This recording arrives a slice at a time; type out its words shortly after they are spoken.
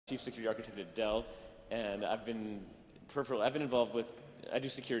chief security architect at Dell, and I've been involved with, I do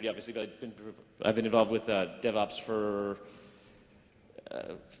security obviously, but I've been involved with Devops for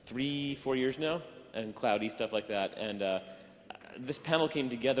 3-4 years now, and cloudy stuff like that. And this panel came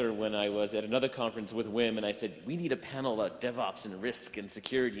together when I was at another conference with Wim, and I said, we need a panel about DevOps and risk and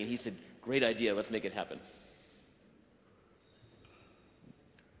security. And he said, great idea, let's make it happen.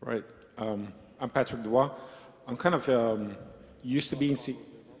 Right. I'm Patrick Dubois. I'm kind of used to be in...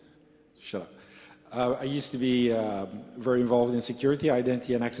 Shut up. I used to be very involved in security,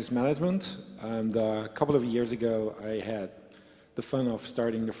 identity, and access management. And a couple of years ago, I had the fun of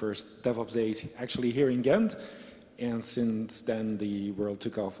starting the first DevOps days actually here in Ghent. And since then, the world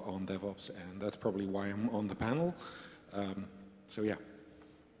took off on DevOps, and that's probably why I'm on the panel. So yeah.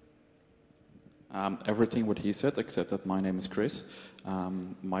 Everything what he said, except that my name is Chris.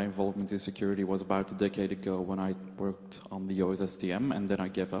 My involvement in security was about a decade ago when I worked on the OSSTM, and then I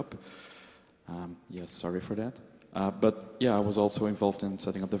gave up. Yes, sorry for that. But yeah, I was also involved in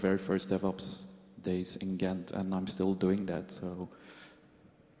setting up the very first DevOps days in Ghent, and I'm still doing that. So.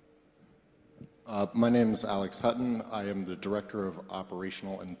 My name is Alex Hutton. I am the Director of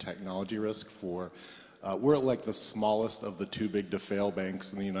Operational and Technology Risk for, we're like the smallest of the too big to fail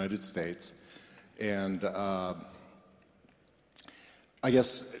banks in the United States. And I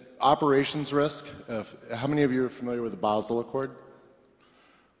guess operations risk, how many of you are familiar with the Basel Accord?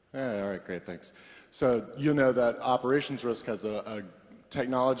 Yeah, all right, great, thanks. So you know that operations risk has a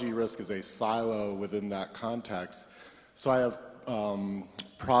technology risk is a silo within that context. So I have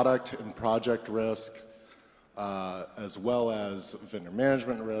product and project risk, as well as vendor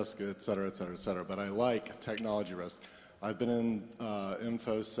management risk, et cetera, et cetera, et cetera. But I like technology risk. I've been in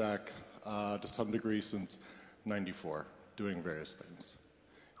InfoSec to some degree since '94, doing various things.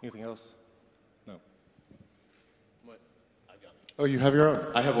 Anything else? No. What? I've got. Oh, you have your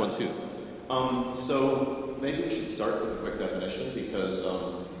own? I have one too. So maybe we should start with a quick definition because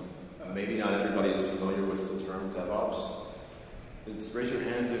maybe not everybody is familiar with the term DevOps. Raise your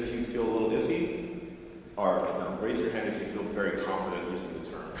hand if you feel a little iffy, or no, raise your hand if you feel very confident using the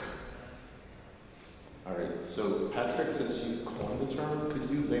term. All right, so Patrick, since you coined the term, could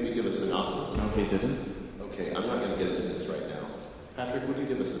you maybe give a synopsis? No, he didn't. Okay, I'm not going to get into this right now. Patrick, would you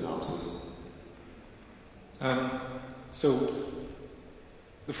give a synopsis? So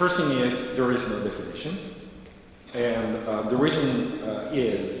the first thing is there is no definition. And the reason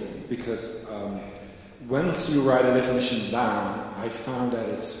is because once you write a definition down, I found that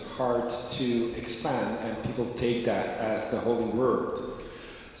it's hard to expand and people take that as the holy word.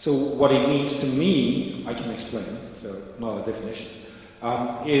 So what it means to me, I can explain, so not a definition.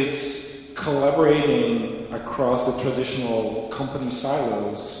 It's collaborating across the traditional company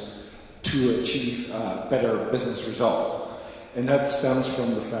silos to achieve a better business result. And that stems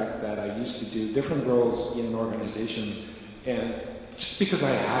from the fact that I used to do different roles in an organization, and just because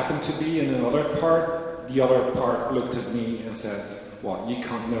I happened to be in another part, the other part looked at me and said, well, you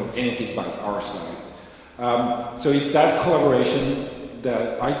can't know anything about our side. So it's that collaboration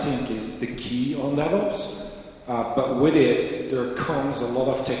that I think is the key on DevOps. But with it, there comes a lot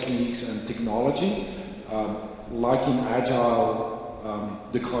of techniques and technology. Like in Agile,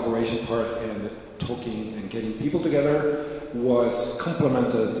 the collaboration part and the talking and getting people together was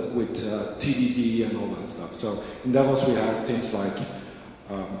complemented with TDD and all that stuff. So in DevOps, we have things like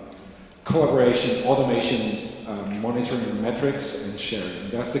collaboration, automation, monitoring and metrics, and sharing.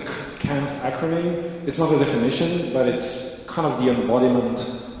 That's the CAMS acronym. It's not a definition, but it's kind of the embodiment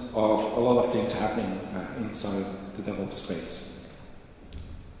of a lot of things happening inside the DevOps space.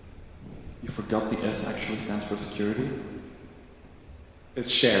 You forgot the S actually stands for security? It's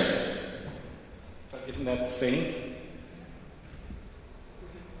sharing. Isn't that the same?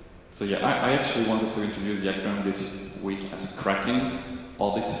 So yeah, I actually wanted to introduce the acronym this week as cracking,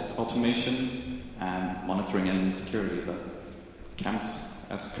 audit automation, and monitoring and security. But CAMS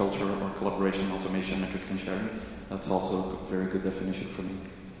as culture or collaboration, automation, metrics, and sharing, that's also a very good definition for me.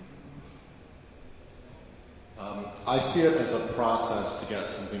 I see it as a process to get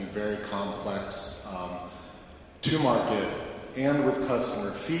something very complex to market and with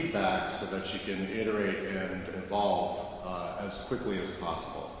customer feedback so that you can iterate and evolve as quickly as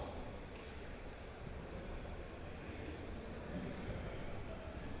possible.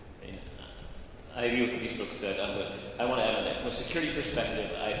 I agree with what these folks said, but I want to add on that. From a security perspective,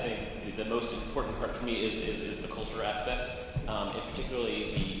 I think the most important part for me is the culture aspect, and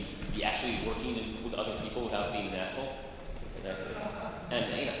particularly the actually working with other people without being an asshole.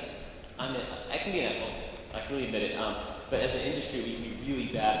 And you know, I can be an asshole. I freely admit it. But as an industry, we can be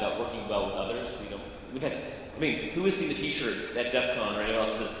really bad about working well with others. We've had. I mean, who has seen the T-shirt at DEF CON or anyone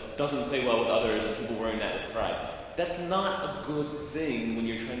else that says doesn't play well with others and people wearing that with pride. That's not a good thing when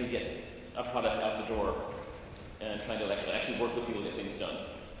you're trying to get a product out the door and trying to actually work with people to get things done.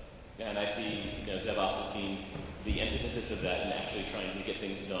 And I see DevOps as being the antithesis of that and actually trying to get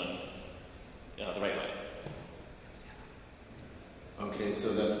things done the right way. Okay,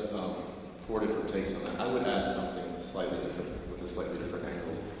 so that's 4 different takes on that. I would add something slightly different, with a slightly different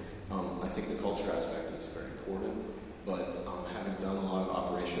angle. I think the culture aspect is very important, but having done a lot of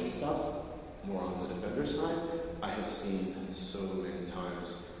operations stuff, more on the Defender side, I have seen so many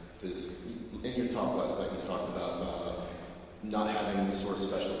times this, in your talk last night, you talked about not having these sort of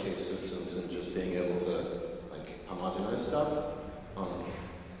special case systems and just being able to homogenize stuff.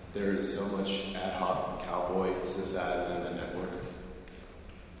 There is so much ad hoc cowboy, sysadmin, and network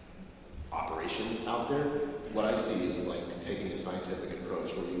operations out there. What I see is taking a scientific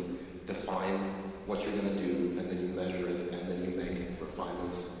approach where you define what you're going to do, and then you measure it, and then you make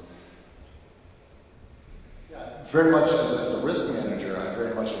refinements. Yeah, very much as a risk manager, I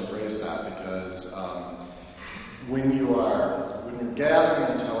very much embrace that because when you're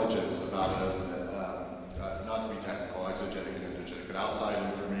gathering intelligence about not to be technical, exogenic and endogenic, but outside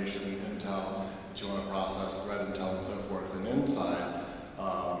information, intel that you want to process, threat intel, and so forth, and inside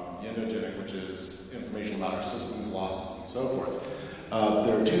the endogenic, which is information about our systems, losses, and so forth.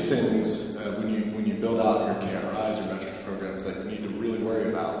 There are 2 things when you build out your KRIs, your metrics programs, that you need to really worry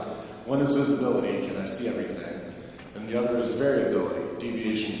about. One is visibility, can I see everything? And the other is variability,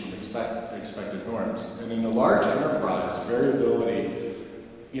 deviation from expected norms. And in a large enterprise, variability,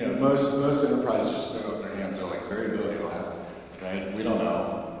 most enterprises just throw up their hands. They're like, variability will happen, right? We don't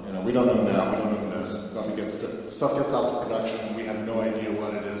know. We don't know that. We don't know this. Stuff gets out to production. We have no idea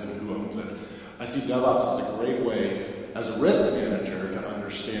what it is and who owns it. I see DevOps as a great way, as a risk manager, to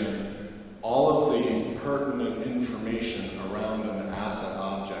understand all of the pertinent information around an asset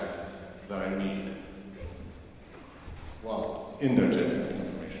object that I need. Well, endogenic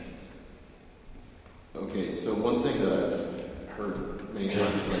information. Okay, so one thing that I've heard many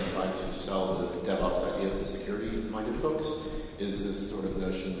times when I try to sell the DevOps idea to security-minded folks is this sort of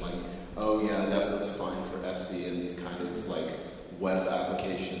notion oh yeah, that looks fine for Etsy and these kind of web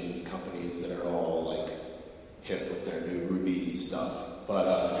application companies that are all hip with their new Ruby stuff,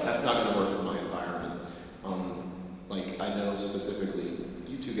 but that's not going to work for my environment. I know specifically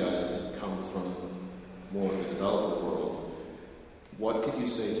you 2 guys come from more of the developer world. What could you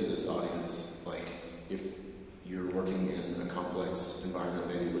say to this audience, if you're working in a complex environment,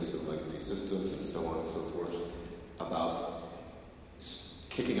 maybe with some legacy systems and so on and so forth, about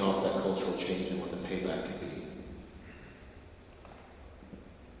kicking off that cultural change and what the payback could be?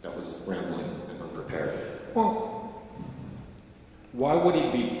 That was rambling and unprepared. Well, why would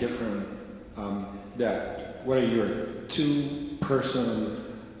it be different that whether you're a 2-person,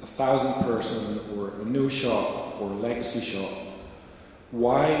 1,000-person, or a new shop or a legacy shop,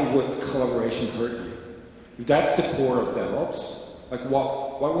 why would collaboration hurt you? If that's the core of DevOps,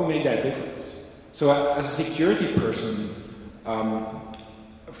 what would make that difference? So as a security person,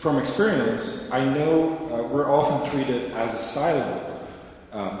 from experience, I know we're often treated as a silo,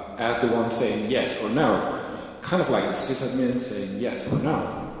 as the one saying yes or no, kind of like the sysadmin saying yes or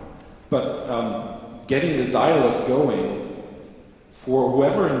no. But getting the dialogue going for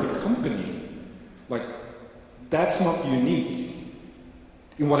whoever in the company, that's not unique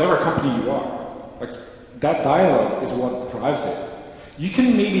in whatever company you are. That dialogue is what drives it. You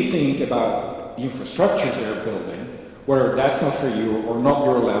can maybe think about the infrastructures they're building, whether that's not for you or not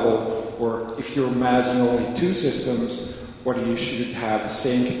your level, or if you're managing only 2 systems, whether you should have the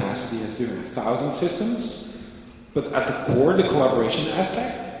same capacity as doing 1,000 systems. But at the core, the collaboration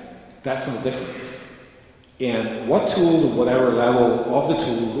aspect, that's not different. And what tools or whatever level of the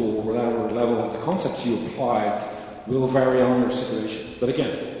tools or whatever level of the concepts you apply will vary on your situation. But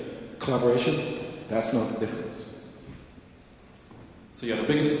again, collaboration, that's not the difference. So yeah, the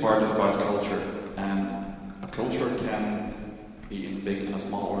biggest part is about culture, and a culture can be in a big and a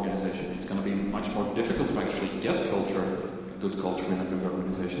small organization. It's going to be much more difficult to actually get culture, good culture in a big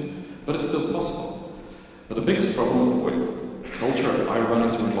organization, but it's still possible. But the biggest problem with culture I run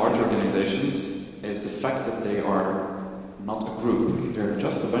into in large organizations is the fact that they are not a group. They're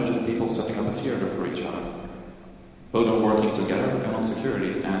just a bunch of people setting up a theater for each other, both on working together and on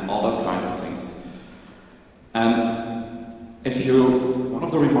security and all that kind of things. And one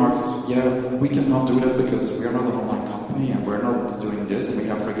of the remarks, yeah, we cannot do that because we are not an online company and we're not doing this and we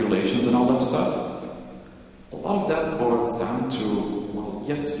have regulations and all that stuff. A lot of that boils down to, well,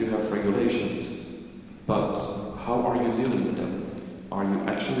 yes, you have regulations, but how are you dealing with them? Are you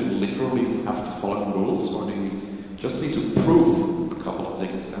actually literally have to follow the rules, or do you just need to prove a a couple of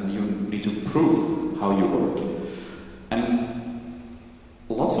things, and you need to prove how you work. And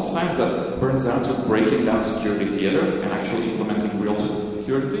lots of times that burns down to breaking down security theater and actually implementing real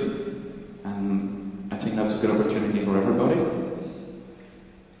security. And I think that's a good opportunity for everybody.